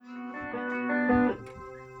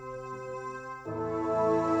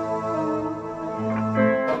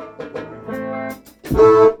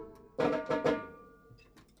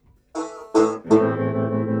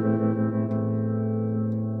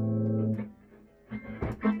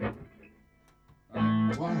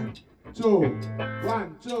1, 2,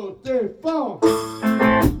 1, 2, 3, 4.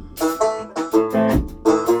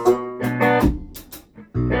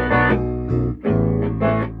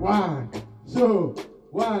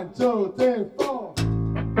 One, two, three, four.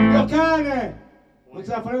 Dio cane! Non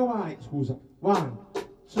ce la faremo mai. Scusa. 1,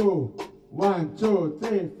 2, 1, 2,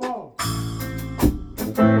 3, 4.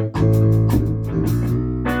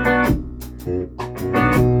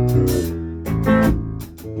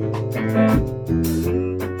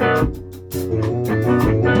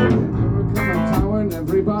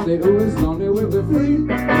 Everybody who is lonely will be free.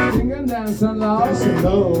 Sing and dance and laugh. Dance and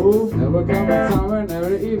love. There will come a time when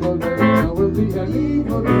every evil there will be an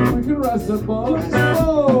evil that we can rest upon.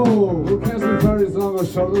 Oh! Who cares if there is long or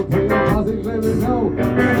short of pain? Positively we know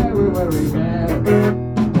everywhere we have.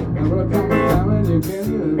 There will come a time when you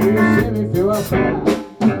can be ashamed if you are fat.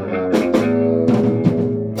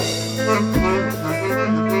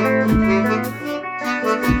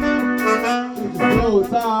 So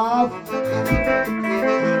tough.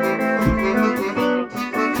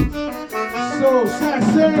 So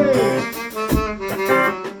sexy.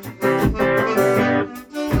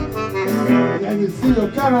 Can you see your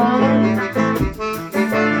camera?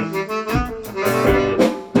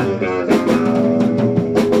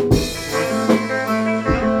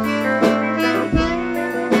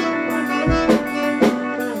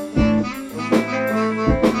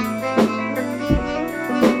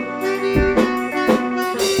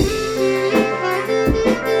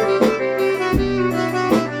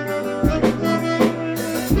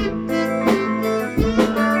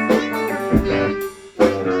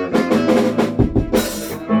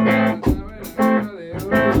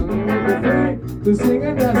 To sing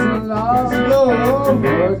and dance and laugh. Slow.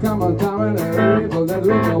 There will come a time when every evil that we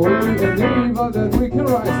know will be an evil that we can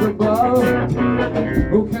rise above.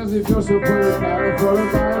 Who cares if you're so pretty, carry for a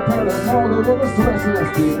fire, put a mold over the stress and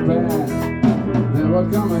let's be bad. There will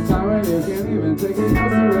come a time when you can't even take it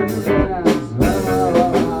closer when you dance. There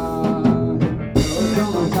will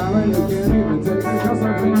come a time when you can't even take it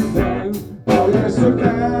closer when you dance. Oh yes you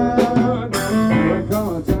can. There will come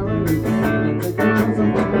a time when you can't even take it closer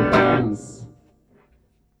when you dance.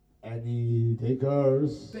 Any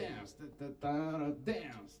takers? Dance, dance,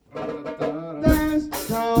 Dance,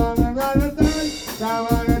 come on and dance, come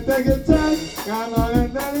on and take a chance, come on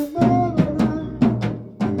and dance.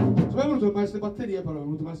 Se mi è venuto il maestro di batteria, però è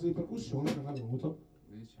venuto il maestro di percussione, non è venuto.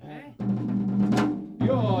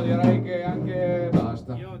 Io direi che anche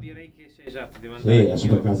basta. Io direi che sì, esatto, devo andare. Sì, adesso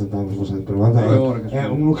per caso intanto sono sempre 90 ore che è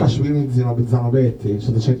sono. uno Caswini di Zanobetti,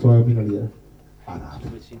 700.000 lire. Arate.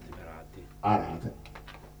 200 perati. Arate.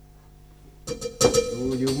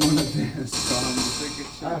 Oh, you wanna dance, Tom? Sai che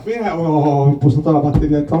c'è? Alla fine ho impostato la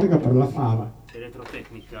batteria elettronica per la fama.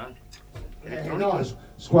 Elettrotecnica? No,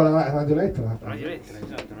 scuola Radio Elettra. Radio Elettra,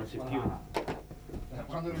 esatto, non c'è più.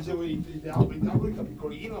 Quando leggevo i Teabrica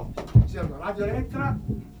piccolino, c'era una Radio Elettra,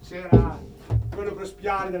 c'era quello per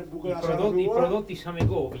spiare del buco della I serratura. prodotti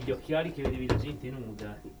Samegovi, gli occhiali che vedevi la gente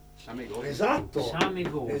nuda. Samegovi. Esatto.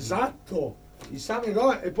 Samegovi. Esatto. I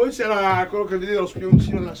Samegovi. E poi c'era quello che vedevi lo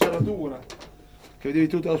spioncino della serratura. Che vedevi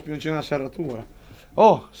tutto lo spioncino della serratura.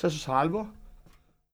 Oh, stesso salvo.